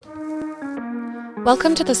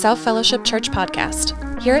Welcome to the South Fellowship Church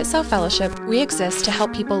podcast. Here at South Fellowship, we exist to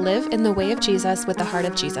help people live in the way of Jesus with the heart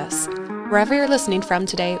of Jesus. Wherever you're listening from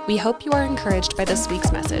today, we hope you are encouraged by this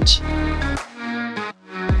week's message.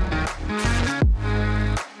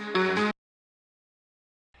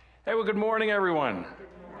 Hey, well, good morning, everyone.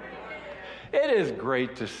 It is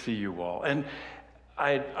great to see you all. And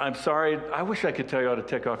I'm sorry, I wish I could tell you how to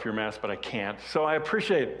take off your mask, but I can't. So I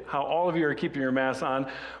appreciate how all of you are keeping your masks on.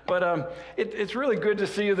 But it's really good to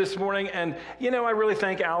see you this morning. And, you know, I really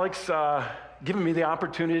thank Alex giving me the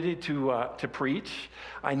opportunity to preach.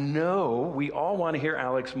 I know we all want to hear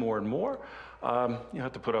Alex more and more. You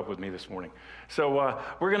have to put up with me this morning. So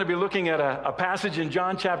we're going to be looking at a passage in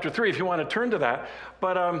John chapter 3, if you want to turn to that.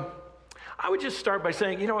 But I would just start by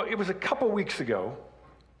saying, you know, it was a couple weeks ago,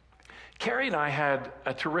 Carrie and I had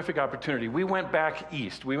a terrific opportunity. We went back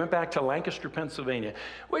east. We went back to Lancaster, Pennsylvania,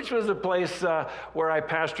 which was a place where I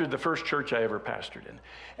pastored the first church I ever pastored in.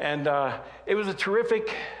 And it was a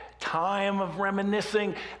terrific time of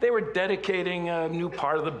reminiscing. They were dedicating a new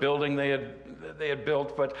part of the building they had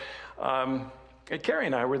built, but Carrie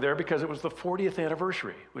and I were there because it was the 40th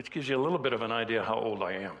anniversary, which gives you a little bit of an idea how old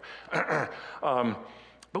I am.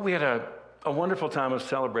 But we had a wonderful time of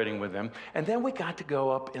celebrating with them. And then we got to go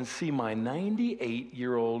up and see my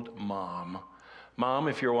 98-year-old mom. Mom,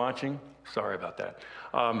 if you're watching, sorry about that.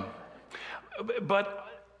 But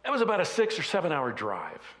it was about a 6 or 7 hour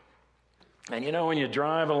drive. And you know, when you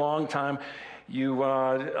drive a long time, you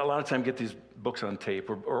a lot of time get these books on tape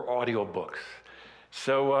or audio books.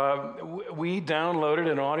 So we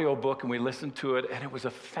downloaded an audio book and we listened to it, and it was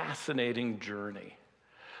a fascinating journey.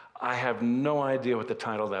 I have no idea what the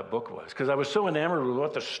title of that book was because I was so enamored with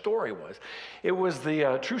what the story was. It was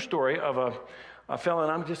the true story of a fellow,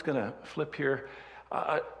 and I'm just going to flip here,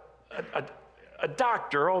 a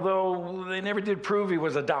doctor, although they never did prove he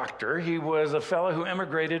was a doctor. He was a fellow who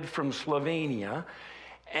emigrated from Slovenia,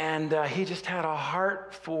 and he just had a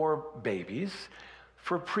heart for babies,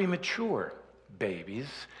 for premature babies.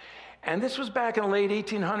 And this was back in the late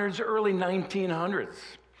 1800s, early 1900s.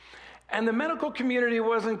 And the medical community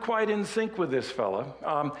wasn't quite in sync with this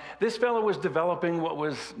fellow. This fellow was developing what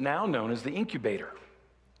was now known as the incubator.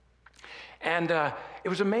 And it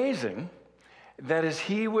was amazing that as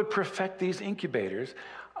he would perfect these incubators,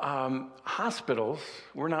 hospitals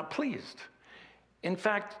were not pleased. In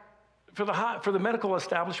fact, for the medical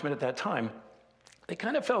establishment at that time, they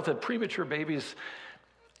kind of felt that premature babies,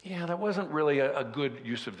 that wasn't really a good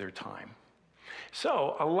use of their time.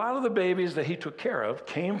 So a lot of the babies that he took care of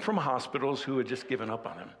came from hospitals who had just given up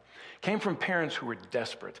on him, came from parents who were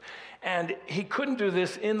desperate. And he couldn't do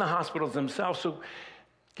this in the hospitals themselves, so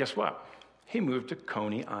guess what? He moved to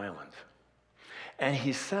Coney Island. And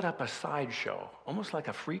he set up a sideshow, almost like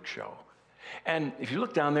a freak show. And if you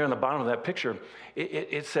look down there in the bottom of that picture,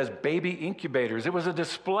 it says baby incubators. It was a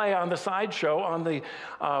display on the sideshow on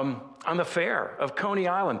the fair of Coney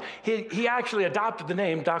Island. He actually adopted the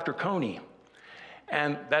name Dr. Coney.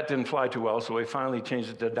 And that didn't fly too well, so we finally changed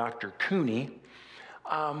it to Dr. Cooney.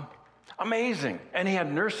 Amazing. And he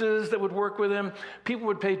had nurses that would work with him. People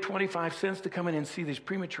would pay 25 cents to come in and see these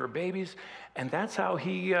premature babies. And that's how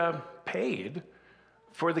he paid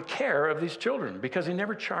for the care of these children, because he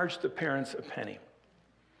never charged the parents a penny.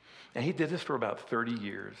 And he did this for about 30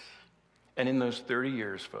 years. And in those 30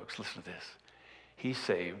 years, folks, listen to this, he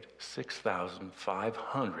saved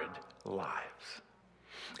 6,500 lives.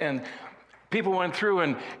 And people went through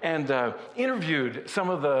and interviewed some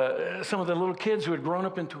of the little kids who had grown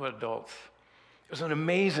up into adults. It was an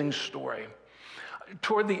amazing story.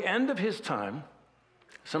 Toward the end of his time,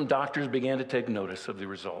 some doctors began to take notice of the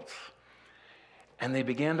results. And they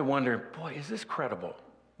began to wonder, boy, is this credible,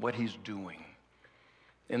 what he's doing?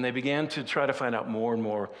 And they began to try to find out more and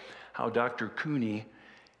more how Dr. Cooney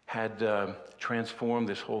had transformed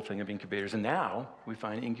this whole thing of incubators. And now we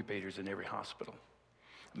find incubators in every hospital.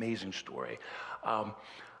 Amazing story.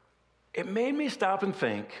 It made me stop and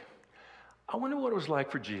think, I wonder what it was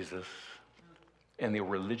like for Jesus and the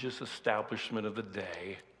religious establishment of the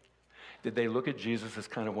day. Did they look at Jesus as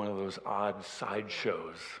kind of one of those odd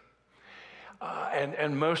sideshows?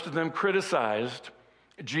 And most of them criticized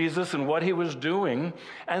Jesus and what he was doing.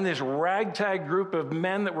 And this ragtag group of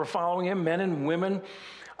men that were following him, men and women,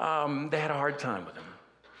 they had a hard time with him.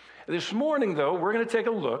 This morning, though, we're going to take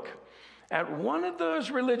a look at one of those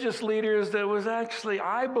religious leaders that was actually,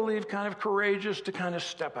 I believe, kind of courageous to kind of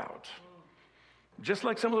step out. Just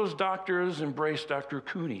like some of those doctors embraced Dr.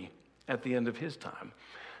 Cooney at the end of his time.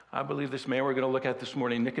 I believe this man we're going to look at this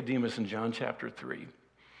morning, Nicodemus in John chapter 3,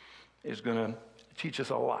 is going to teach us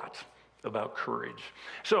a lot about courage.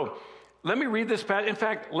 So let me read this passage. In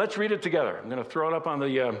fact, let's read it together. I'm going to throw it up on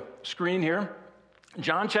the screen here.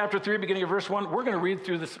 John chapter 3, beginning of verse 1. We're going to read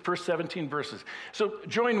through the first 17 verses. So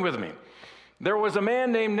join with me. There was a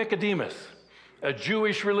man named Nicodemus, a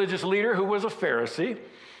Jewish religious leader who was a Pharisee.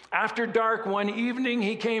 After dark one evening,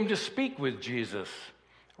 he came to speak with Jesus.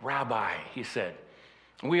 Rabbi, he said,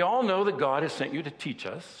 we all know that God has sent you to teach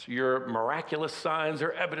us. Your miraculous signs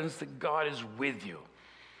are evidence that God is with you.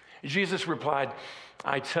 Jesus replied,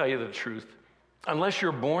 I tell you the truth. Unless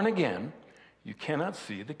you're born again, you cannot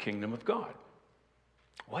see the kingdom of God.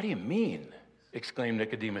 What do you mean? Exclaimed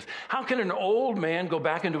Nicodemus. How can an old man go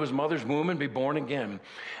back into his mother's womb and be born again?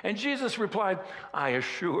 And Jesus replied, I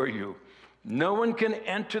assure you, no one can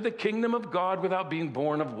enter the kingdom of God without being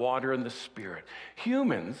born of water and the Spirit.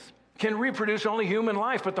 Humans can reproduce only human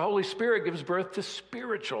life, but the Holy Spirit gives birth to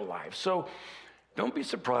spiritual life. So don't be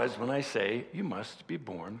surprised when I say you must be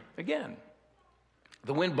born again.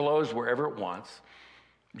 The wind blows wherever it wants,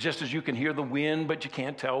 just as you can hear the wind, but you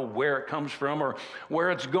can't tell where it comes from or where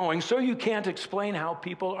it's going, so you can't explain how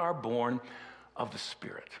people are born of the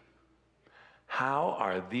Spirit. How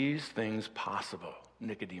are these things possible?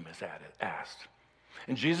 Nicodemus asked.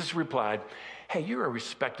 And Jesus replied, hey, you're a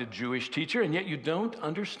respected Jewish teacher, and yet you don't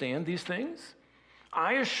understand these things?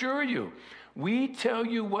 I assure you, we tell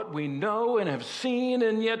you what we know and have seen,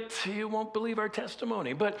 and yet you won't believe our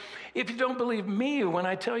testimony. But if you don't believe me when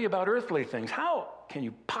I tell you about earthly things, how can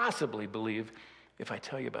you possibly believe if I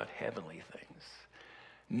tell you about heavenly things?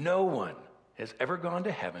 No one has ever gone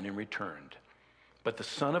to heaven and returned, but the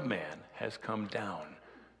Son of Man has come down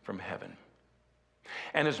from heaven.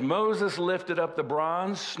 And as Moses lifted up the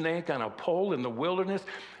bronze snake on a pole in the wilderness,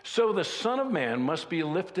 so the Son of Man must be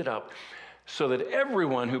lifted up, so that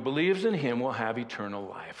everyone who believes in him will have eternal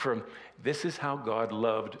life. For this is how God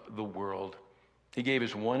loved the world. He gave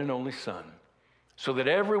his one and only Son, so that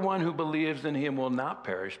everyone who believes in him will not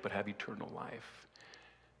perish but have eternal life.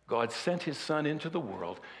 God sent his Son into the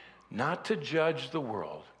world, not to judge the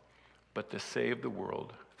world, but to save the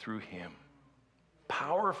world through him.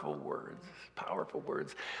 Powerful words, powerful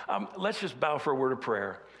words. Let's just bow for a word of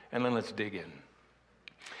prayer, and then let's dig in.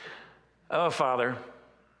 Oh, Father,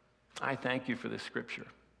 I thank you for this scripture.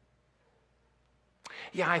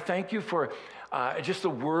 Yeah, I thank you for just the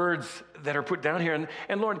words that are put down here.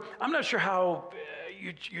 And Lord, I'm not sure how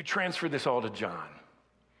you transferred this all to John.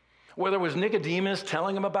 Whether it was Nicodemus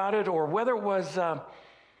telling him about it, or whether it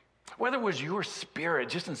was your Spirit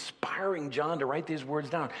just inspiring John to write these words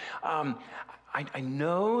down. I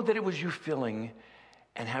know that it was you filling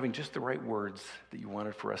and having just the right words that you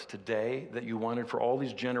wanted for us today, that you wanted for all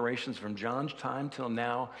these generations from John's time till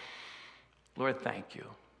now. Lord, thank you.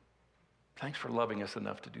 Thanks for loving us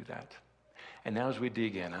enough to do that. And now as we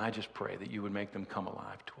dig in, I just pray that you would make them come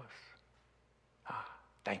alive to us.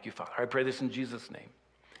 Thank you, Father. I pray this in Jesus' name.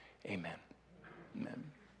 Amen. Amen.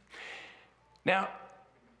 Now,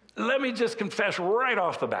 let me just confess right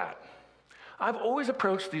off the bat. I've always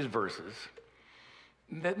approached these verses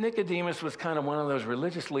that Nicodemus was kind of one of those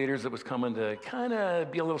religious leaders that was coming to kind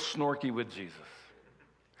of be a little snorky with Jesus.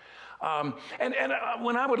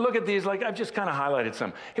 When I would look at these, like I've just kind of highlighted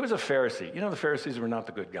some. He was a Pharisee. You know, the Pharisees were not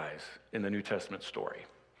the good guys in the New Testament story.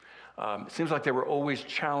 It seems like they were always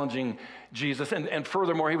challenging Jesus. And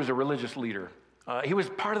furthermore, he was a religious leader. He was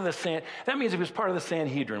part of that means he was part of the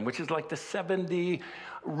Sanhedrin, which is like the 70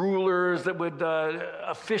 rulers that would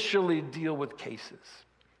officially deal with cases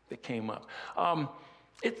that came up.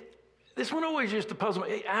 This one always used to puzzle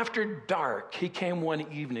me. After dark, he came one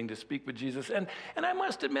evening to speak with Jesus. And I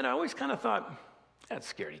must admit, I always kind of thought, that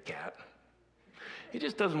scaredy cat. He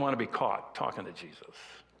just doesn't want to be caught talking to Jesus.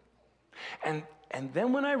 And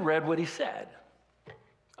then when I read what he said,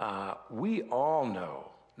 we all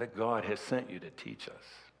know that God has sent you to teach us.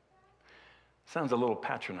 Sounds a little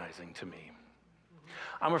patronizing to me.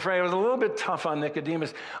 I'm afraid I was a little bit tough on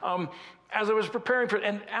Nicodemus. As I was preparing for it,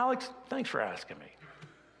 and Alex, thanks for asking me.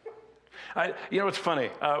 You know, it's funny.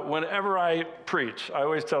 Whenever I preach, I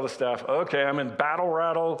always tell the staff, okay, I'm in battle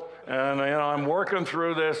rattle, and I'm working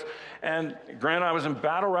through this. And granted, I was in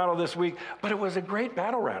battle rattle this week, but it was a great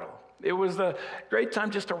battle rattle. It was a great time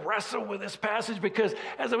just to wrestle with this passage, because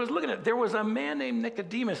as I was looking at it, there was a man named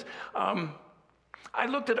Nicodemus. I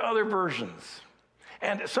looked at other versions.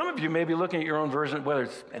 And some of you may be looking at your own version, whether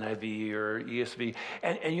it's NIV or ESV,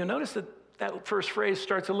 and you'll notice that first phrase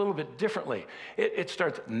starts a little bit differently. It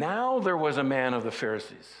starts, now there was a man of the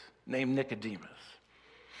Pharisees named Nicodemus.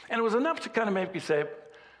 And it was enough to kind of make me say,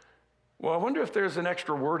 well, I wonder if there's an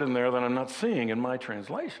extra word in there that I'm not seeing in my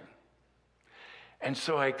translation. And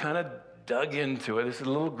so I kind of dug into it. This is a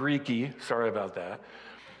little Greeky, sorry about that.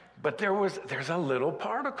 But there's a little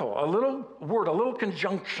particle, a little word, a little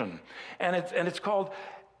conjunction, and it's called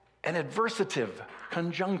an adversative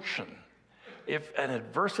conjunction. If an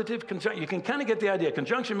adversative conjunction, you can kind of get the idea.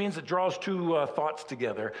 Conjunction means it draws two thoughts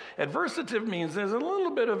together. Adversative means there's a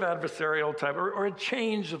little bit of adversarial type or a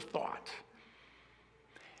change of thought.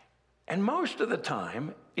 And most of the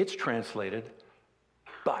time, it's translated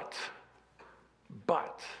but.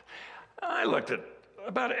 But. I looked at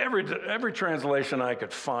about every translation I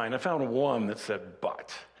could find. I found one that said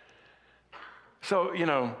but. So,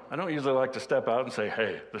 I don't usually like to step out and say,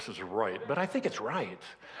 hey, this is right, but I think it's right.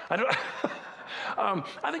 I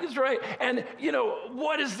think it's right. And,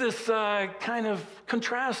 what is this kind of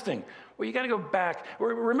contrasting? Well, you got to go back.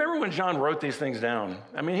 Remember when John wrote these things down?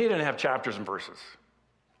 I mean, he didn't have chapters and verses.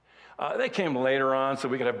 They came later on so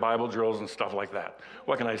we could have Bible drills and stuff like that.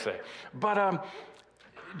 What can I say? But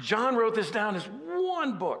John wrote this down as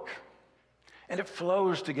one book, and it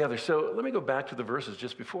flows together. So let me go back to the verses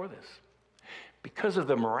just before this. Because of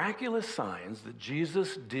the miraculous signs that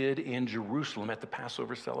Jesus did in Jerusalem at the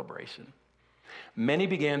Passover celebration, many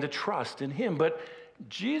began to trust in him. But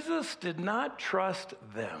Jesus did not trust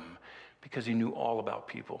them because he knew all about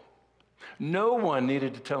people. No one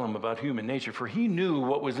needed to tell him about human nature, for he knew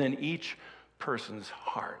what was in each person's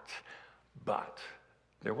heart. But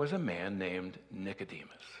there was a man named Nicodemus.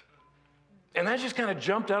 And that just kind of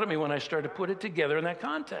jumped out at me when I started to put it together in that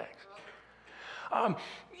context.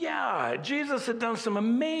 Jesus had done some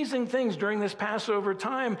amazing things during this Passover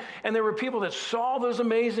time, and there were people that saw those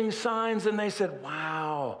amazing signs, and they said,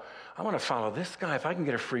 wow, I want to follow this guy. If I can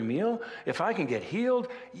get a free meal, if I can get healed,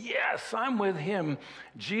 yes, I'm with him.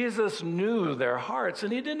 Jesus knew their hearts,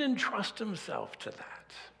 and he didn't entrust himself to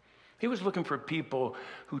that. He was looking for people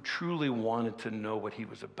who truly wanted to know what he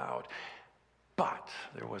was about. But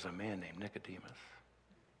there was a man named Nicodemus,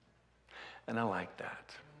 and I like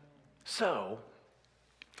that. So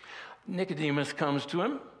Nicodemus comes to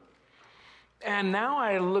him, and now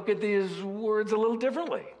I look at these words a little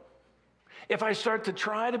differently. If I start to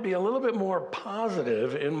try to be a little bit more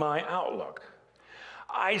positive in my outlook,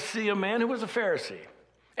 I see a man who was a Pharisee.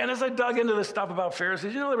 And as I dug into this stuff about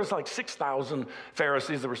Pharisees, there was like 6,000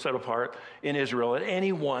 Pharisees that were set apart in Israel at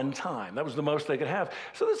any one time. That was the most they could have.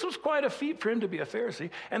 So this was quite a feat for him to be a Pharisee.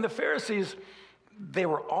 And the Pharisees, they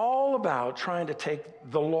were all about trying to take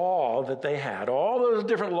the law that they had, all those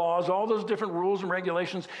different laws, all those different rules and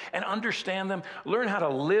regulations, and understand them, learn how to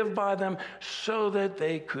live by them so that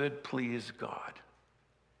they could please God.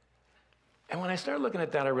 And when I started looking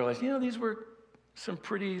at that, I realized, these were some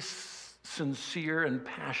pretty sincere and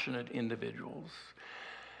passionate individuals.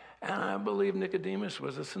 And I believe Nicodemus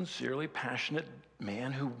was a sincerely passionate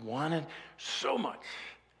man who wanted so much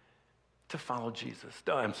to follow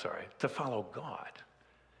to follow God.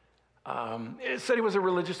 It said he was a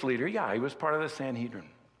religious leader. Yeah, he was part of the Sanhedrin,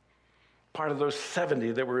 part of those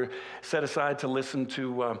 70 that were set aside to listen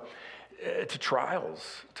to trials,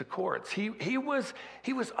 to courts. He was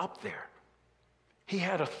up there. He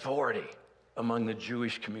had authority among the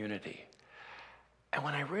Jewish community. And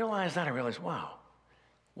when I realized that, I realized, wow,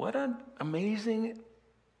 what an amazing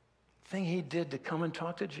thing he did to come and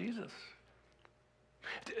talk to Jesus.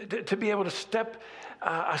 To be able to step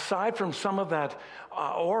aside from some of that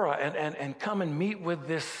aura and come and meet with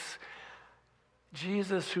this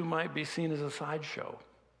Jesus who might be seen as a sideshow,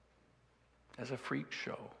 as a freak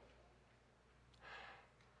show.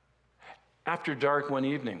 After dark one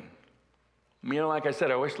evening, like I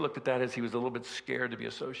said, I always looked at that as he was a little bit scared to be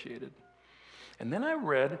associated. And then I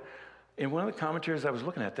read in one of the commentaries I was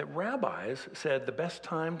looking at that rabbis said the best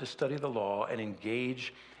time to study the law and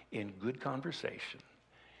engage in good conversation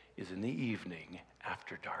is in the evening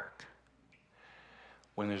after dark,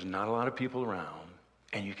 when there's not a lot of people around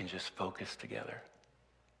and you can just focus together.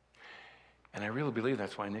 And I really believe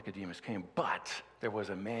that's why Nicodemus came. But there was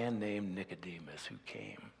a man named Nicodemus who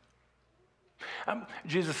came.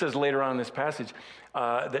 Jesus says later on in this passage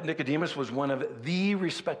that Nicodemus was one of the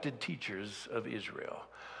respected teachers of Israel.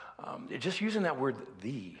 Just using that word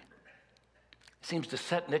 "the" seems to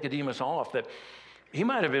set Nicodemus off, that he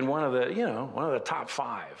might have been one of the top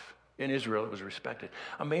 5 in Israel that was respected.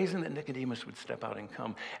 Amazing that Nicodemus would step out and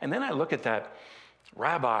come. And then I look at that.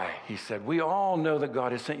 Rabbi, he said, we all know that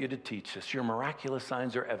God has sent you to teach us. Your miraculous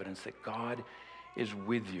signs are evidence that God is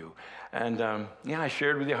with you. And I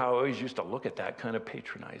shared with you how I always used to look at that kind of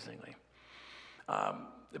patronizingly.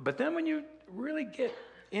 But then when you really get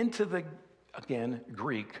into the, again,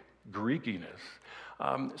 Greekiness,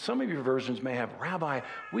 some of your versions may have, Rabbi,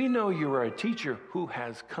 we know you are a teacher who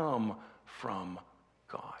has come from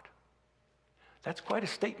God. That's quite a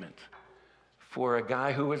statement for a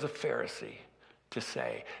guy who was a Pharisee to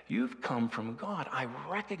say, you've come from God. I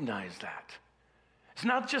recognize that. It's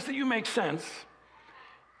not just that you make sense,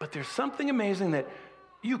 but there's something amazing that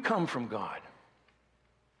you come from God.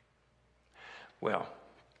 Well,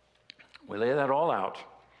 we lay that all out,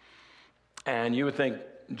 and you would think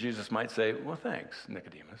Jesus might say, well, thanks,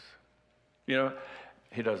 Nicodemus. You know,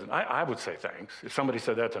 he doesn't. I would say thanks if somebody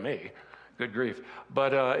said that to me. Good grief.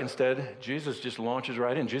 But instead, Jesus just launches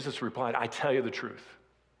right in. Jesus replied, I tell you the truth.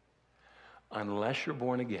 Unless you're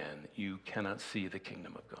born again, you cannot see the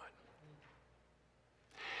kingdom of God.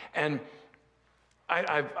 And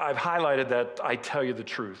I've highlighted that I tell you the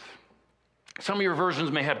truth. Some of your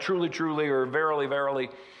versions may have truly, truly, or verily, verily.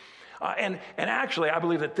 And actually, I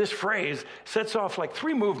believe that this phrase sets off like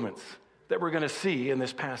three movements that we're going to see in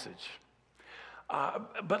this passage.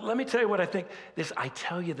 But let me tell you what I think this I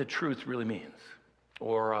tell you the truth really means.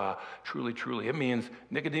 Or truly, truly. It means,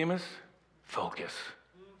 Nicodemus, focus.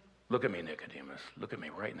 Look at me, Nicodemus. Look at me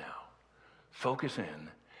right now. Focus in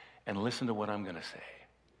and listen to what I'm going to say.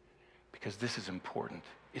 Because this is important.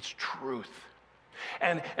 It's truth.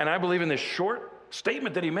 And I believe in this short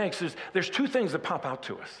statement that he makes, there's two things that pop out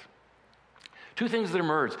to us. Two things that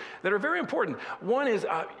emerge that are very important. One is,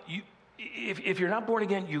 if you're not born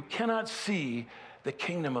again, you cannot see the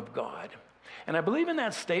kingdom of God. And I believe in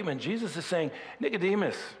that statement, Jesus is saying,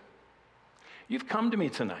 Nicodemus, you've come to me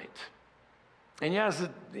tonight. And yes,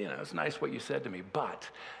 it's nice what you said to me, but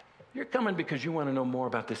you're coming because you want to know more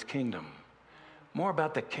about this kingdom, more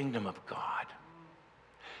about the kingdom of God.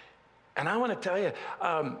 And I want to tell you,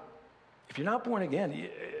 if you're not born again,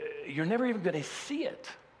 you're never even going to see it.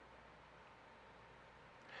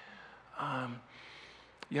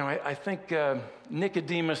 I think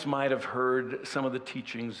Nicodemus might have heard some of the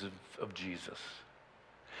teachings of Jesus.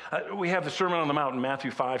 We have the Sermon on the Mount in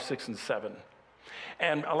Matthew 5, 6, and 7.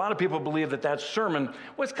 And a lot of people believe that sermon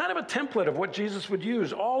was kind of a template of what Jesus would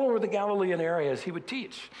use all over the Galilean areas he would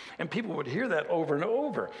teach. And people would hear that over and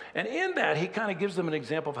over. And in that, he kind of gives them an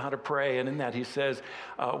example of how to pray. And in that, he says,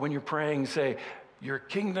 when you're praying, say, your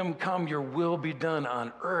kingdom come, your will be done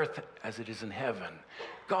on earth as it is in heaven.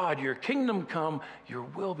 God, your kingdom come, your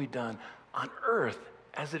will be done on earth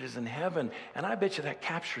as it is in heaven. And I bet you that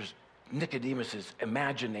captures Nicodemus's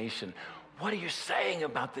imagination. What are you saying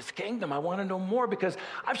about this kingdom? I want to know more because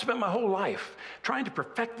I've spent my whole life trying to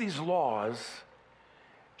perfect these laws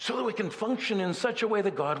so that we can function in such a way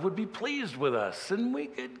that God would be pleased with us and we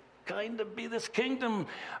could kind of be this kingdom.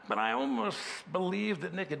 But I almost believe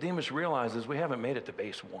that Nicodemus realizes we haven't made it to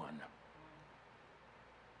base one.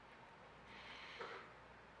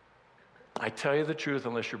 I tell you the truth,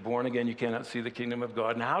 unless you're born again, you cannot see the kingdom of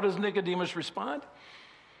God. And how does Nicodemus respond?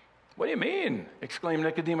 What do you mean? Exclaimed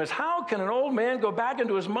Nicodemus. How can an old man go back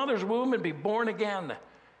into his mother's womb and be born again?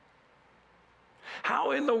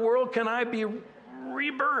 How in the world can I be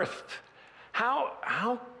rebirthed?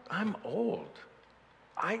 How I'm old.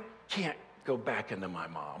 I can't go back into my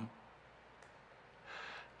mom.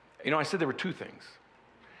 I said there were two things.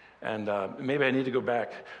 And maybe I need to go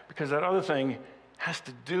back because that other thing has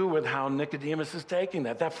to do with how Nicodemus is taking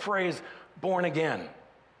that phrase, born again.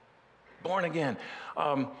 Born again.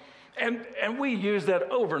 And we use that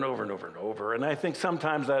over and over and over and over. And I think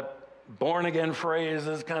sometimes that born again phrase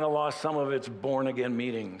has kind of lost some of its born again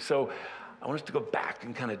meaning. So I want us to go back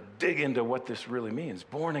and kind of dig into what this really means.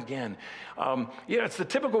 Born again. It's the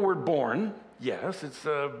typical word born. Yes, it's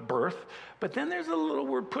birth. But then there's a little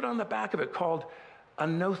word put on the back of it called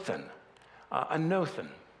anothen. Anothen.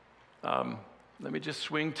 Let me just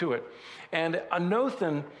swing to it. And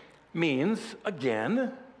anothen means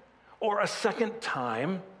again, or a second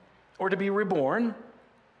time, or to be reborn.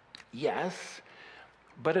 Yes,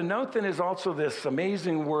 but anothen is also this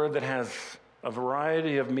amazing word that has a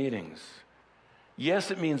variety of meanings. Yes,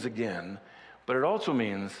 it means again, but it also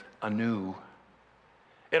means anew.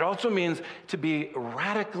 It also means to be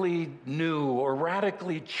radically new or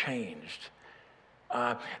radically changed.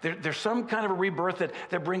 There's some kind of a rebirth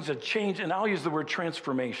that brings a change, and I'll use the word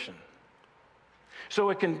transformation. So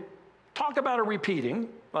it can talk about a repeating,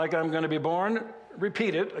 like I'm going to be born,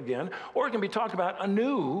 repeat it again, or it can be talked about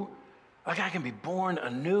anew, like I can be born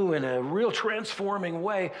anew in a real transforming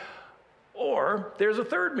way, or there's a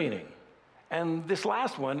third meaning, and this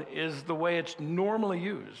last one is the way it's normally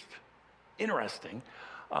used. Interesting,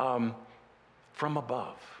 from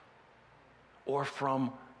above, or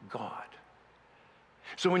from God.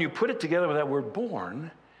 So when you put it together with that word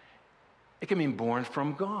born, it can mean born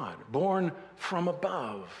from God, born from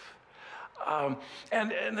above.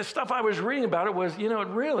 And the stuff I was reading about it was,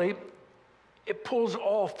 it pulls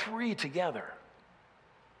all three together.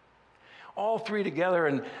 All three together,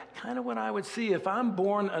 and kind of what I would see, if I'm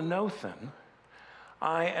born anothen,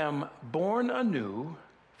 I am born anew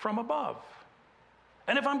from above.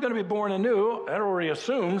 And if I'm going to be born anew, that already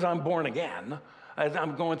assumes I'm born again.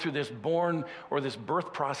 I'm going through this born or this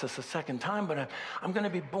birth process a second time, but I'm going to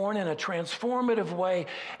be born in a transformative way,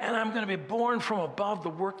 and I'm going to be born from above, the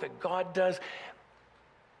work that God does.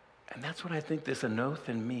 And that's what I think this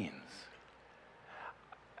anothen means.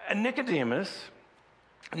 And Nicodemus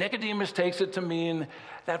takes it to mean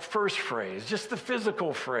that first phrase, just the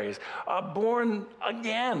physical phrase, born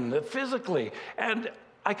again, physically. And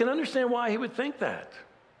I can understand why he would think that.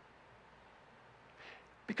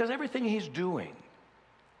 Because everything he's doing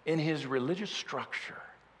in his religious structure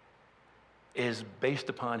is based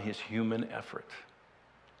upon his human effort.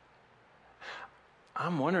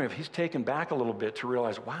 I'm wondering if he's taken back a little bit to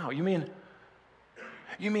realize, wow, you mean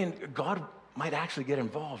God might actually get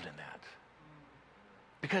involved in that?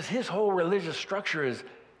 Because his whole religious structure is,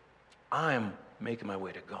 I'm making my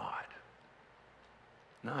way to God,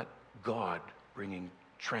 not God bringing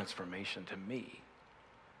transformation to me.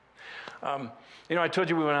 I told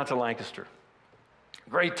you we went out to Lancaster.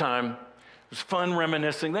 Great time. It was fun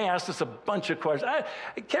reminiscing. They asked us a bunch of questions.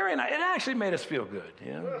 Carrie and I, it actually made us feel good.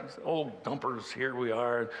 Old dumpers, here we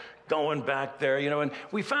are, going back there, and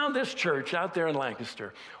we found this church out there in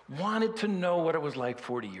Lancaster, wanted to know what it was like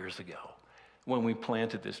 40 years ago when we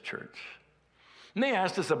planted this church. And they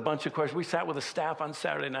asked us a bunch of questions. We sat with the staff on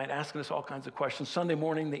Saturday night asking us all kinds of questions. Sunday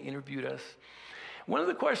morning, they interviewed us. One of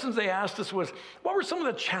the questions they asked us was, what were some of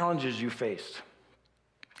the challenges you faced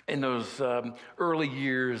in those early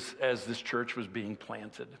years as this church was being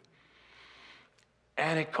planted?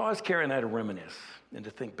 And it caused Carrie and I to reminisce and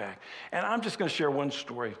to think back. And I'm just going to share one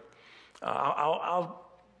story. I'll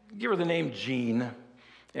give her the name Jean,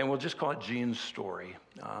 and we'll just call it Jean's story.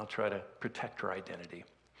 I'll try to protect her identity.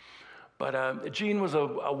 But Jean was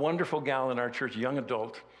a wonderful gal in our church, young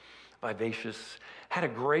adult, vivacious, had a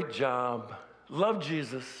great job, loved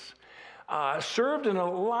Jesus, served in a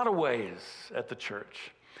lot of ways at the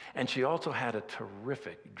church. And she also had a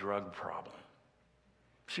terrific drug problem.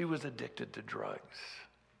 She was addicted to drugs.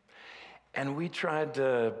 And we tried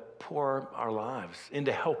to pour our lives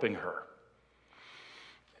into helping her.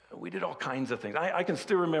 We did all kinds of things. I can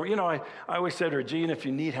still remember, I always said to her, Jean, if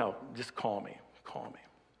you need help, just call me.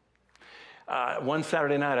 One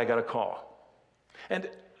Saturday night, I got a call. And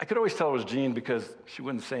I could always tell it was Jean because she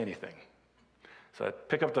wouldn't say anything. So I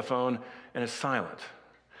pick up the phone, and it's silent.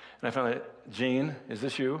 And I found out, Jean, is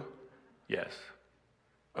this you? Yes.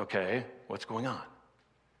 Okay, what's going on?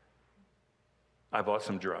 I bought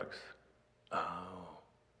some drugs. Oh.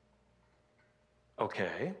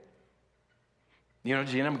 Okay.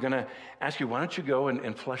 Jean, I'm going to ask you, why don't you go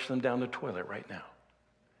and flush them down the toilet right now?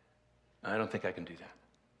 I don't think I can do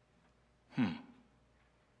that.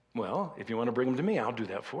 Well, if you want to bring them to me, I'll do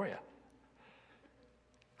that for you.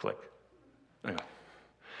 Click. Anyway.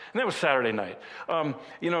 And that was Saturday night.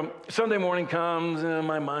 Sunday morning comes, and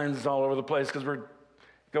my mind's all over the place because we're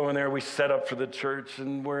going there. We set up for the church,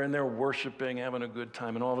 and we're in there worshiping, having a good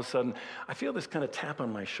time. And all of a sudden, I feel this kind of tap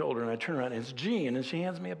on my shoulder, and I turn around, and it's Jean, and she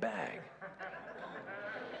hands me a bag.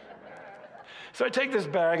 So I take this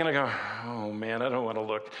bag, and I go, oh, man, I don't want to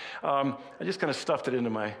look. I just kind of stuffed it into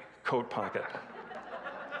my coat pocket.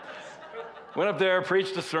 Went up there,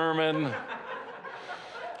 preached a sermon.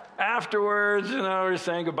 Afterwards, we're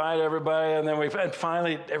saying goodbye to everybody, and then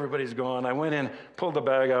finally everybody's gone. I went in, pulled the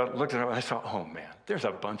bag out, looked at it, and I saw, oh man, there's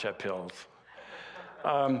a bunch of pills.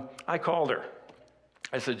 I called her.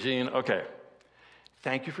 I said, Jean, okay,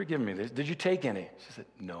 thank you for giving me this. Did you take any? She said,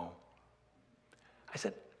 no. I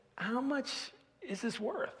said, how much is this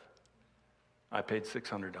worth? I paid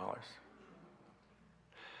 $600.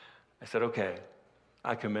 I said, okay,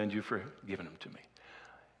 I commend you for giving them to me.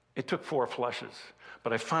 It took 4 flushes,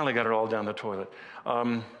 but I finally got it all down the toilet.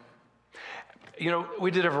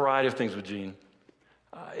 We did a variety of things with Jean.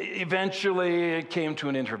 Eventually, it came to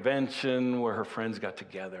an intervention where her friends got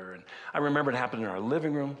together, and I remember it happened in our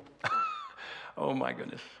living room. Oh, my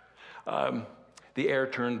goodness. The air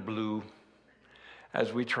turned blue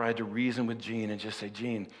as we tried to reason with Jean and just say,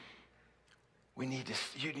 Jean,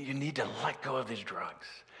 you need to let go of these drugs.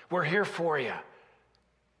 We're here for you.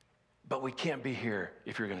 But we can't be here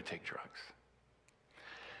if you're going to take drugs.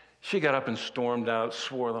 She got up and stormed out,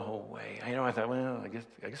 swore the whole way. I thought, well,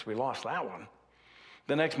 I guess we lost that one.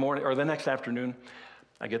 The next morning, or the next afternoon,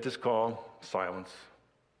 I get this call, silence.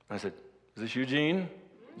 And I said, is this you, Jean?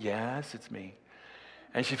 Yes, it's me.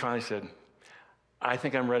 And she finally said, I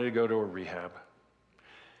think I'm ready to go to a rehab.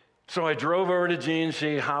 So I drove over to Jean.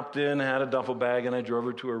 She hopped in, had a duffel bag, and I drove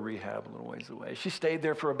her to a rehab a little ways away. She stayed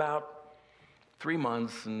there for about 3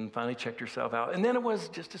 months and finally checked herself out. And then it was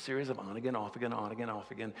just a series of on again, off again, on again, off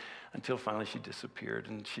again, until finally she disappeared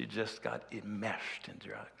and she just got enmeshed in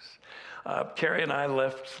drugs. Carrie and I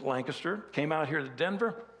left Lancaster, came out here to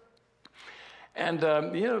Denver, and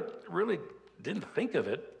really didn't think of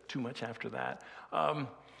it too much after that.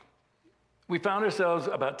 We found ourselves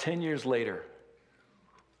about 10 years later.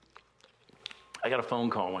 I got a phone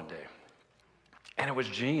call one day, and it was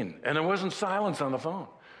Jean, and there wasn't silence on the phone.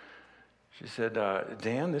 She said,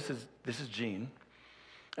 Dan, this is Jean,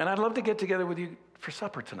 and I'd love to get together with you for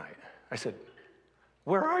supper tonight. I said,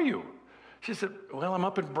 where are you? She said, well, I'm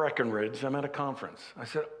up in Breckenridge. I'm at a conference. I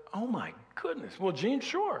said, oh my goodness. Well, Jean,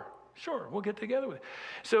 sure, we'll get together with you.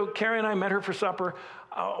 So Carrie and I met her for supper.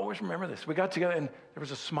 I'll always remember this. We got together, and there was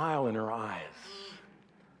a smile in her eyes.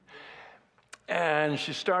 And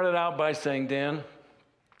she started out by saying, Dan,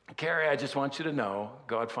 Carrie, I just want you to know,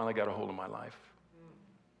 God finally got a hold of my life.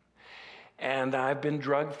 And I've been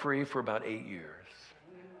drug-free for about 8 years.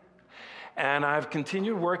 And I've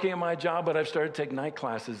continued working at my job, but I've started to take night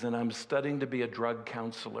classes, and I'm studying to be a drug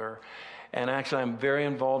counselor. And actually, I'm very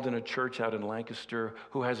involved in a church out in Lancaster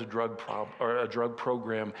who has a drug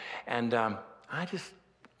program. And I just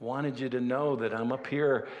wanted you to know that I'm up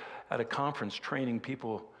here at a conference training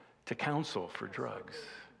people to counsel for drugs.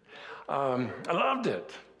 I loved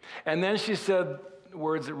it. And then she said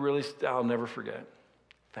words that really I'll never forget.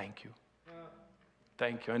 Thank you.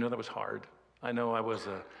 Thank you. I know that was hard. I know I was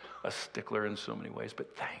a stickler in so many ways,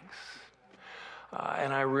 but thanks.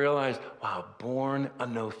 And I realized, wow, born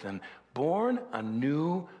anothen, born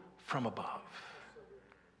anew from above.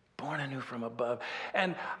 Born anew from above.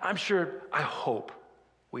 And I'm sure, I hope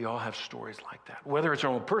we all have stories like that, whether it's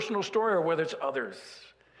our own personal story or whether it's others.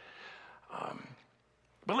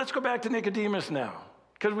 But let's go back to Nicodemus now,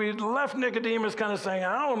 because we left Nicodemus kind of saying,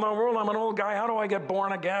 I don't know, world, I'm an old guy. How do I get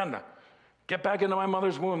born again? Get back into my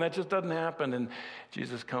mother's womb. That just doesn't happen. And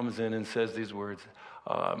Jesus comes in and says these words.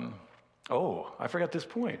 Oh, I forgot this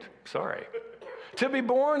point. Sorry. To be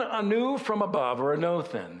born anew from above, or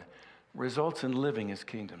anothen, results in living as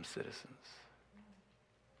kingdom citizens.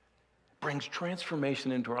 Brings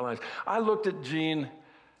transformation into our lives. I looked at Jean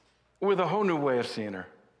with a whole new way of seeing her.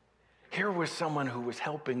 Here was someone who was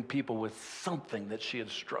helping people with something that she had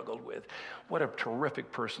struggled with. What a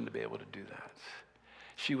terrific person to be able to do that.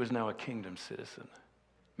 She was now a kingdom citizen,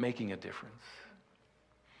 making a difference.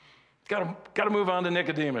 Got to move on to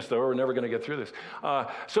Nicodemus, though, or we're never going to get through this.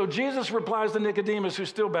 So Jesus replies to Nicodemus, who's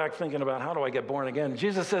still back thinking about, how do I get born again?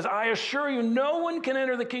 Jesus says, I assure you, no one can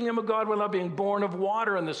enter the kingdom of God without being born of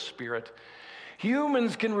water and the Spirit.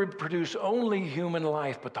 Humans can reproduce only human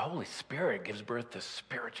life, but the Holy Spirit gives birth to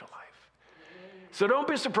spiritual life. So don't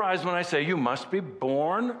be surprised when I say you must be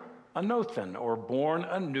born anothen, or born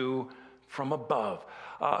anew from above.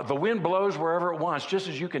 The wind blows wherever it wants, just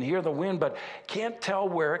as you can hear the wind, but can't tell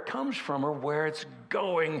where it comes from or where it's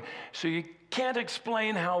going. So you can't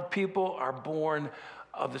explain how people are born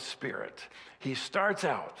of the Spirit. He starts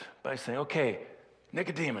out by saying, okay,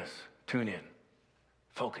 Nicodemus, tune in.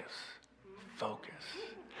 Focus.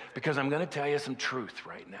 Because I'm going to tell you some truth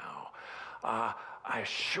right now. I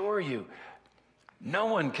assure you, no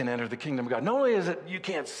one can enter the kingdom of God. Not only is it you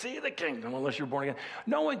can't see the kingdom unless you're born again,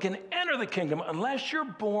 no one can enter the kingdom unless you're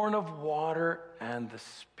born of water and the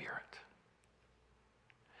Spirit.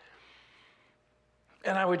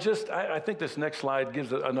 And I think this next slide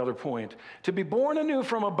gives another point. To be born anew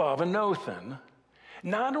from above, anothen,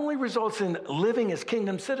 not only results in living as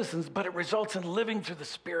kingdom citizens, but it results in living through the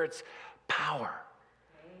Spirit's power.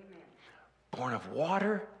 Amen. Born of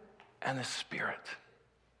water and the Spirit.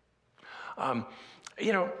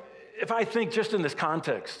 If I think just in this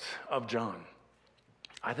context of John,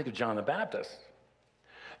 I think of John the Baptist.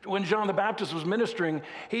 When John the Baptist was ministering,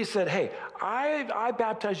 he said, hey, I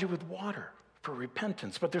baptize you with water for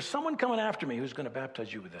repentance, but there's someone coming after me who's going to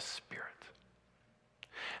baptize you with the Spirit.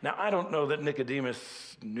 Now, I don't know that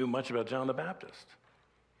Nicodemus knew much about John the Baptist.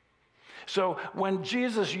 So when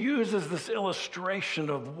Jesus uses this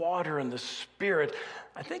illustration of water and the Spirit,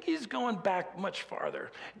 I think he's going back much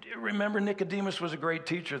farther. Do you remember Nicodemus was a great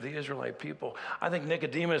teacher of the Israelite people? I think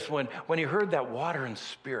Nicodemus, when he heard that water and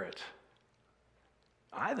Spirit,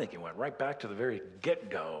 I think he went right back to the very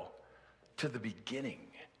get-go, to the beginning,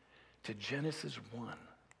 to Genesis 1.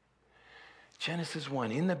 Genesis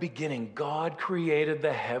 1, in the beginning, God created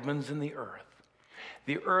the heavens and the earth.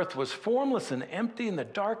 The earth was formless and empty, and the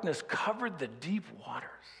darkness covered the deep waters.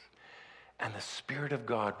 And the Spirit of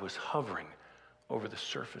God was hovering over the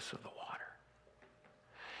surface of the water.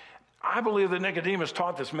 I believe that Nicodemus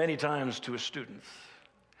taught this many times to his students.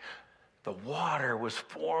 the water was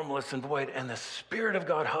formless and void, and the Spirit of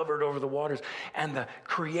God hovered over the waters, and the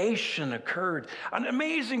creation occurred, an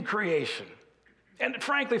amazing creation. And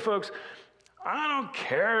frankly, folks, I don't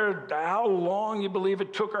care how long you believe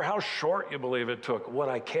it took or how short you believe it took. What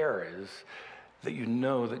I care is that you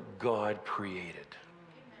know that God created.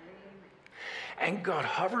 And God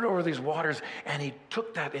hovered over these waters, and he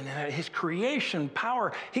took that in his creation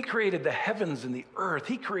power. He created the heavens and the earth.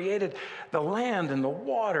 He created the land and the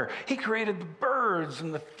water. He created the birds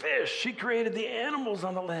and the fish. He created the animals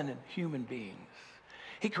on the land and human beings.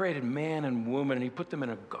 He created man and woman, and he put them in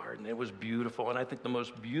a garden. It was beautiful. And I think the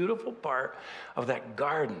most beautiful part of that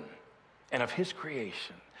garden and of his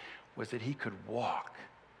creation was that he could walk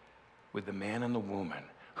with the man and the woman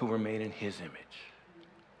who were made in his image.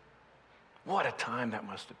 What a time that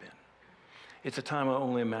must have been. It's a time I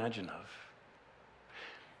only imagine of.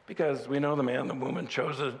 Because we know the man and the woman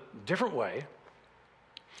chose a different way.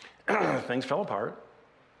 Things fell apart.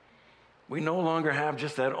 We no longer have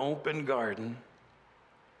just that open garden.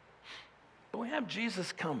 But we have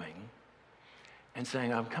Jesus coming and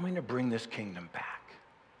saying, I'm coming to bring this kingdom back.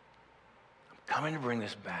 I'm coming to bring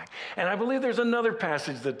this back. And I believe there's another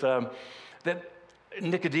passage that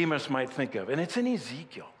Nicodemus might think of, and it's in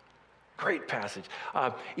Ezekiel. Great passage.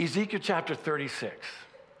 Ezekiel chapter 36.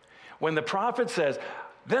 When the prophet says,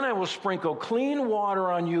 then I will sprinkle clean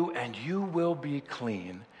water on you, and you will be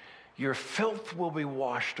clean. Your filth will be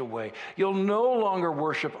washed away. You'll no longer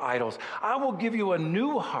worship idols. I will give you a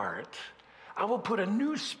new heart. I will put a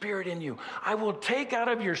new spirit in you. I will take out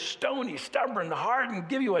of your stony, stubborn heart and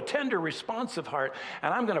give you a tender, responsive heart.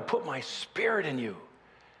 And I'm going to put my spirit in you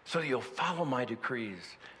so that you'll follow my decrees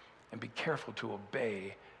and be careful to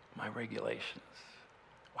obey my regulations.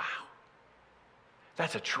 Wow.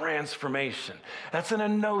 That's a transformation. That's an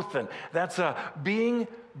anothen. That's a being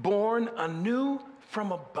born anew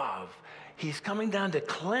from above. He's coming down to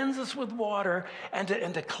cleanse us with water and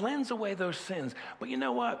to cleanse away those sins. But you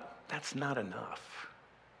know what? That's not enough.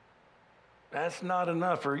 That's not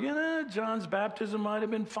enough. Or, John's baptism might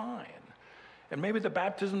have been fine. And maybe the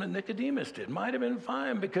baptism that Nicodemus did might have been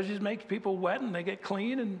fine because he makes people wet and they get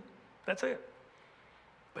clean and that's it.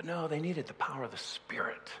 But no, they needed the power of the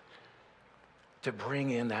Spirit to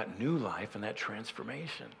bring in that new life and that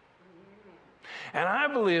transformation. And I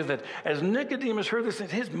believe that as Nicodemus heard this,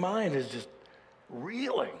 his mind is just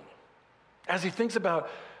reeling as he thinks about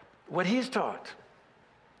what he's taught.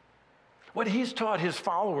 What he's taught his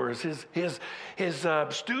followers, his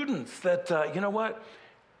students, that, you know what?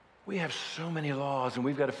 We have so many laws, and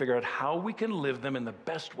we've got to figure out how we can live them in the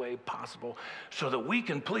best way possible so that we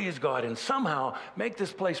can please God and somehow make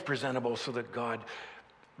this place presentable so that God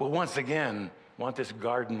will once again want this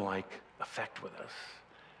garden-like effect with us.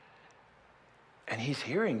 And he's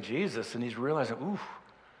hearing Jesus, and he's realizing, ooh,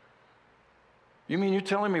 you mean you're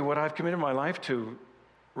telling me what I've committed my life to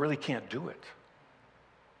really can't do it?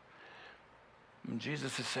 And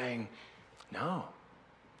Jesus is saying, no,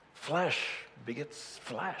 flesh begets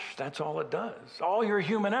flesh. That's all it does. All your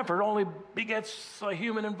human effort only begets a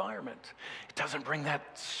human environment. It doesn't bring that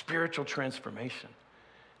spiritual transformation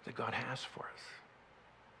that God has for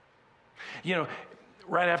us.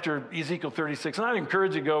 Right after Ezekiel 36, and I'd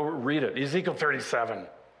encourage you to go read it, Ezekiel 37.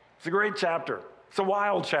 It's a great chapter. It's a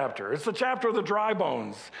wild chapter. It's the chapter of the dry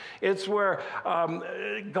bones. It's where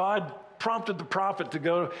God prompted the prophet to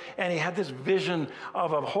go, and he had this vision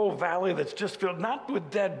of a whole valley that's just filled, not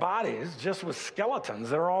with dead bodies, just with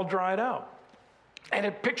skeletons that are all dried out. And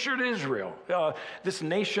it pictured Israel, this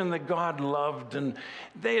nation that God loved, and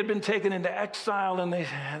they had been taken into exile, and they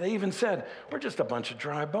even said, we're just a bunch of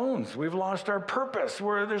dry bones. We've lost our purpose.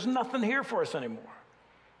 There's nothing here for us anymore.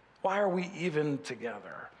 Why are we even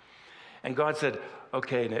together? And God said,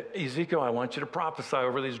 okay, Ezekiel, I want you to prophesy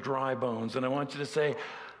over these dry bones, and I want you to say,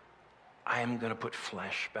 I am going to put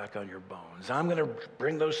flesh back on your bones. I'm going to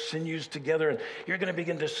bring those sinews together, and you're going to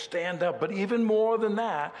begin to stand up. But even more than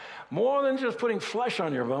that, more than just putting flesh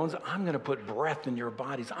on your bones, I'm going to put breath in your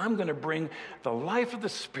bodies. I'm going to bring the life of the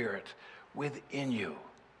Spirit within you.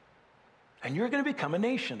 And you're going to become a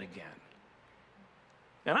nation again.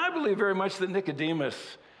 And I believe very much that Nicodemus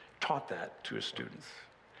taught that to his students.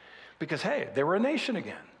 Because, hey, they were a nation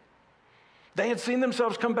again. They had seen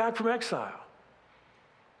themselves come back from exile.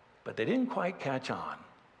 But they didn't quite catch on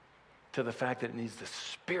to the fact that it needs the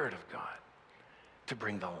Spirit of God to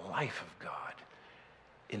bring the life of God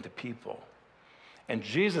into people. And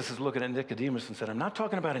Jesus is looking at Nicodemus and said, I'm not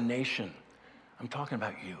talking about a nation. I'm talking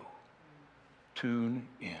about you. Tune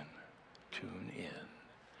in. Tune in.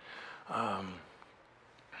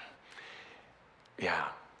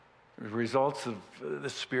 Results of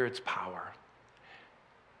the Spirit's power.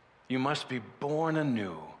 You must be born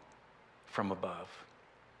anew from above.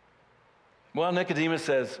 Well, Nicodemus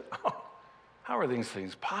says, oh, how are these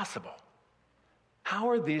things possible? How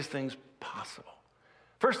are these things possible?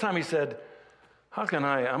 First time he said,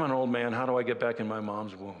 I'm an old man, how do I get back in my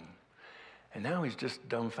mom's womb? And now he's just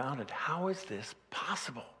dumbfounded. How is this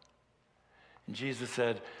possible? And Jesus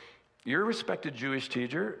said, you're a respected Jewish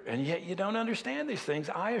teacher, and yet you don't understand these things,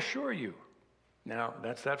 I assure you. Now,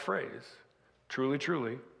 that's that phrase. Truly,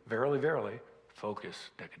 truly, verily, verily, focus,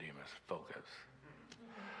 Nicodemus, focus.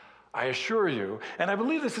 I assure you, and I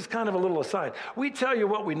believe this is kind of a little aside, we tell you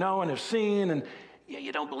what we know and have seen, and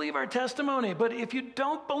you don't believe our testimony. But if you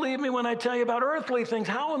don't believe me when I tell you about earthly things,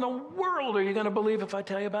 how in the world are you going to believe if I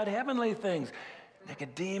tell you about heavenly things?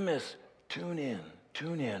 Nicodemus, tune in,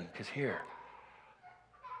 because here,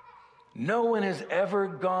 no one has ever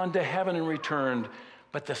gone to heaven and returned,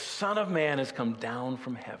 but the Son of Man has come down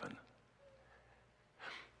from heaven.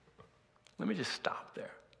 Let me just stop there.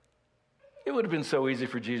 It would have been so easy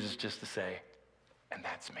for Jesus just to say, and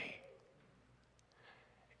that's me.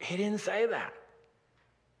 He didn't say that.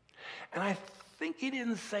 And I think he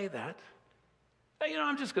didn't say that.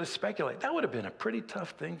 I'm just going to speculate. That would have been a pretty tough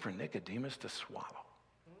thing for Nicodemus to swallow.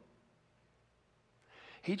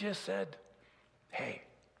 He just said, hey,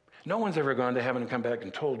 no one's ever gone to heaven and come back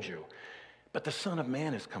and told you, but the Son of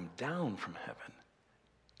Man has come down from heaven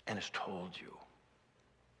and has told you.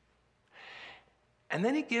 And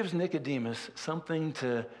then he gives Nicodemus something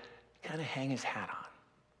to kind of hang his hat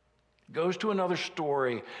on. Goes to another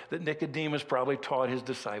story that Nicodemus probably taught his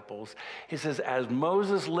disciples. He says, as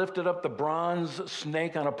Moses lifted up the bronze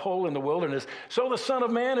snake on a pole in the wilderness, so the Son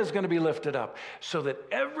of Man is going to be lifted up, so that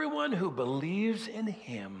everyone who believes in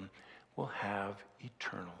him will have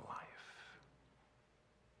eternal life.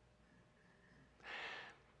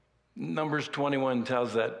 Numbers 21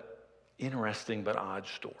 tells that interesting but odd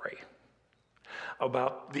story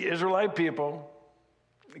about the Israelite people.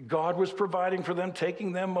 God was providing for them,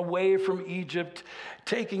 taking them away from Egypt,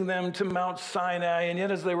 taking them to Mount Sinai. And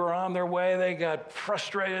yet as they were on their way, they got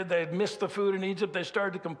frustrated. They had missed the food in Egypt. They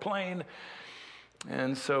started to complain.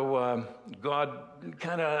 And so God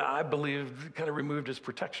I believe, removed his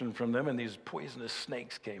protection from them. And these poisonous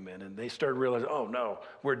snakes came in. And they started realizing, oh, no,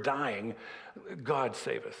 we're dying. God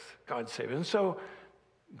save us. God save us. And so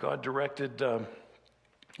God directed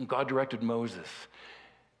Moses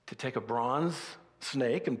to take a bronze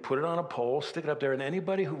snake and put it on a pole, stick it up there, and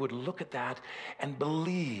anybody who would look at that and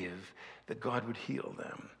believe that God would heal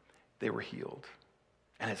them, they were healed.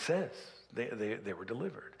 And it says they were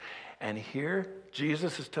delivered. And here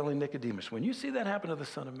Jesus is telling Nicodemus, when you see that happen to the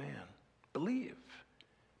Son of Man, believe.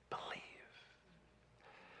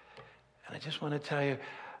 And I just want to tell you,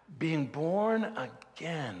 being born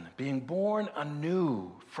again, being born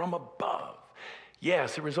anew from above,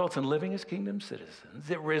 yes, it results in living as kingdom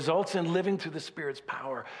citizens. It results in living through the Spirit's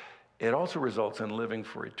power. It also results in living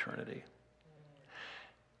for eternity.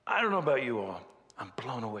 I don't know about you all. I'm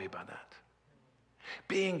blown away by that.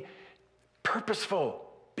 Being purposeful,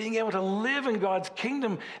 being able to live in God's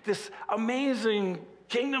kingdom, this amazing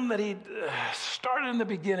kingdom that he started in the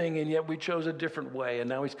beginning, and yet we chose a different way, and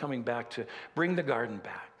now he's coming back to bring the garden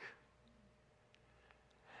back.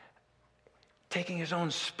 Taking his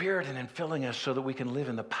own Spirit and infilling us so that we can live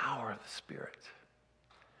in the power of the Spirit.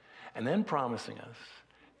 And then promising us,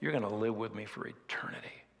 you're going to live with me for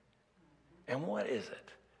eternity. And what is it?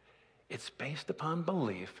 It's based upon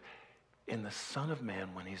belief in the Son of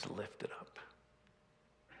Man when he's lifted up.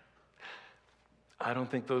 I don't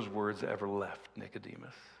think those words ever left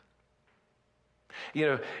Nicodemus.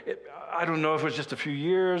 I don't know if it was just a few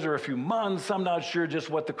years or a few months. I'm not sure just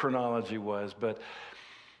what the chronology was, but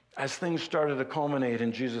as things started to culminate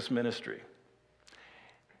in Jesus' ministry,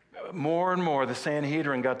 more and more the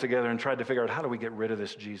Sanhedrin got together and tried to figure out, how do we get rid of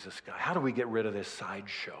this Jesus guy? How do we get rid of this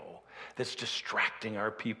sideshow that's distracting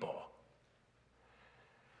our people?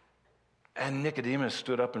 And Nicodemus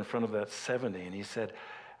stood up in front of that 70 and he said,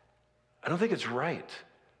 I don't think it's right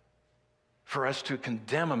for us to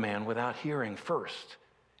condemn a man without hearing first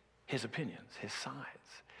his opinions, his sides.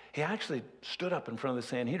 He actually stood up in front of the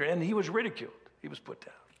Sanhedrin and he was ridiculed. He was put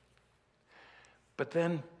down. But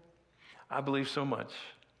then, I believe so much,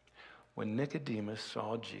 when Nicodemus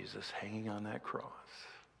saw Jesus hanging on that cross,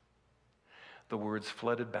 the words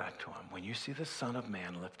flooded back to him. When you see the Son of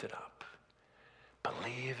Man lifted up,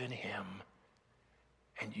 believe in him,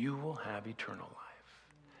 and you will have eternal life.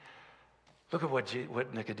 Look at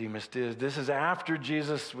what Nicodemus did. This is after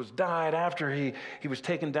Jesus was died, after he was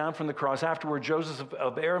taken down from the cross. Afterward, Joseph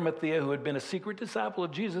of Arimathea, who had been a secret disciple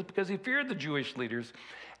of Jesus because he feared the Jewish leaders,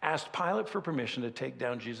 asked Pilate for permission to take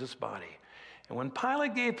down Jesus' body. And when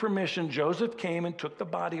Pilate gave permission, Joseph came and took the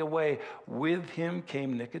body away. With him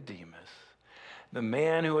came Nicodemus, the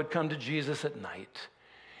man who had come to Jesus at night.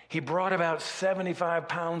 He brought about 75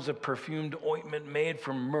 pounds of perfumed ointment made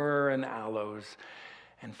from myrrh and aloes.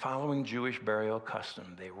 And following Jewish burial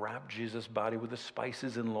custom, they wrapped Jesus' body with the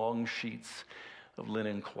spices in long sheets of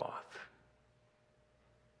linen cloth.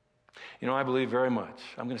 You know, I believe very much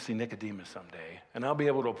I'm going to see Nicodemus someday, and I'll be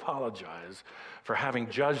able to apologize for having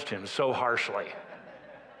judged him so harshly.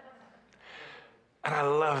 And I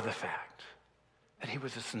love the fact that he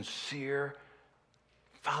was a sincere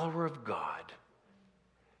follower of God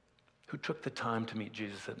who took the time to meet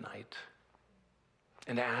Jesus at night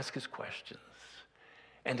and to ask his questions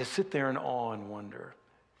and to sit there in awe and wonder.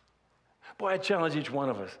 Boy, I challenge each one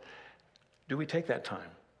of us. Do we take that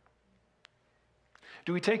time?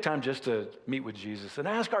 Do we take time just to meet with Jesus and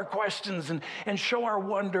ask our questions and show our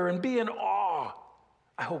wonder and be in awe?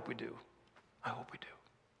 I hope we do. I hope we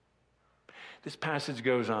do. This passage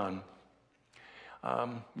goes on.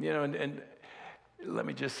 And let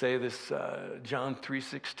me just say this, John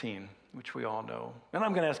 3:16, which we all know. And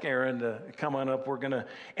I'm going to ask Aaron to come on up. We're going to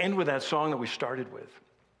end with that song that we started with.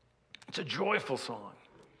 It's a joyful song.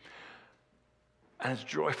 And it's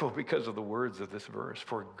joyful because of the words of this verse.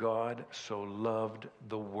 For God so loved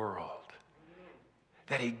the world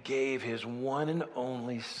that he gave his one and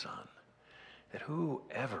only Son, that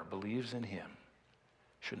whoever believes in him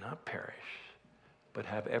should not perish, but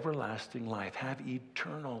have everlasting life, have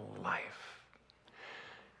eternal life.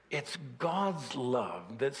 It's God's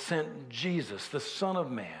love that sent Jesus, the Son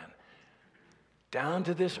of Man, down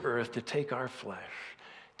to this earth to take our flesh,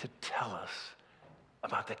 to tell us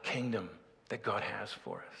about the kingdom that God has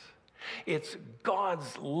for us. It's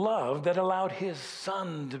God's love that allowed his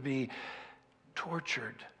Son to be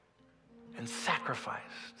tortured and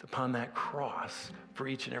sacrificed upon that cross for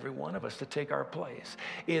each and every one of us to take our place.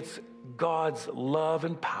 It's God's love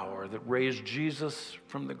and power that raised Jesus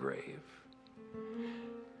from the grave.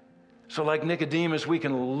 So like Nicodemus, we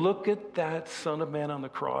can look at that Son of Man on the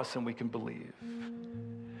cross and we can believe.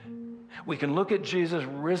 We can look at Jesus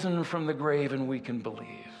risen from the grave and we can believe.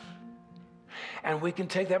 And we can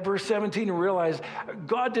take that verse 17 and realize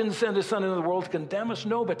God didn't send his Son into the world to condemn us,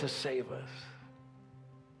 no, but to save us.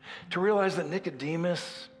 To realize that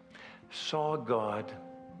Nicodemus saw God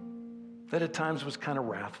that at times was kind of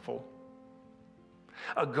wrathful.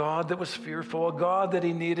 A God that was fearful, a God that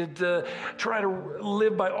he needed to try to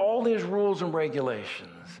live by all his rules and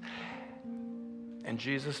regulations. And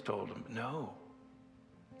Jesus told him, no,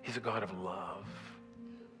 he's a God of love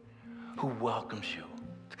who welcomes you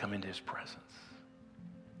to come into his presence.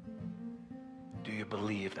 Do you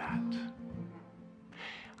believe that?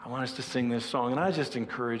 I want us to sing this song, and I just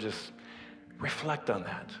encourage us, reflect on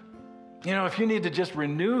that. You know, if you need to just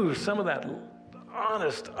renew some of that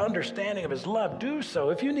honest understanding of his love, do so.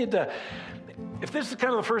 If you need to, if this is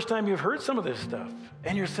kind of the first time you've heard some of this stuff,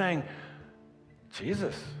 and you're saying,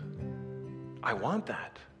 Jesus, I want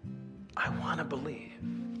that. I want to believe.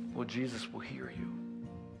 Well, Jesus will hear you.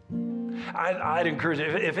 I'd encourage you,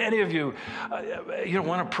 if any of you,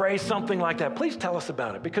 want to pray something like that, please tell us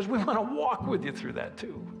about it, because we want to walk with you through that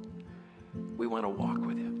too. We want to walk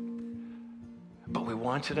with you. But we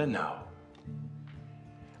want you to know,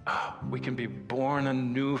 we can be born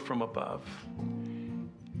anew from above.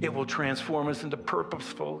 It will transform us into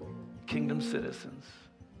purposeful kingdom citizens.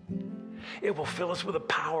 It will fill us with the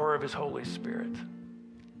power of his Holy Spirit.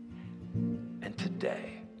 And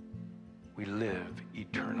today, we live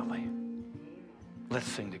eternally. Let's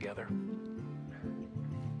sing together.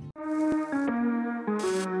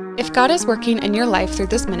 If God is working in your life through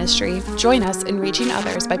this ministry, join us in reaching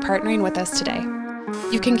others by partnering with us today.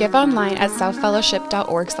 You can give online at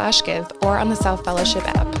southfellowship.org/give or on the South Fellowship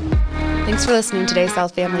app. Thanks for listening today,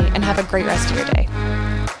 South Family, and have a great rest of your day.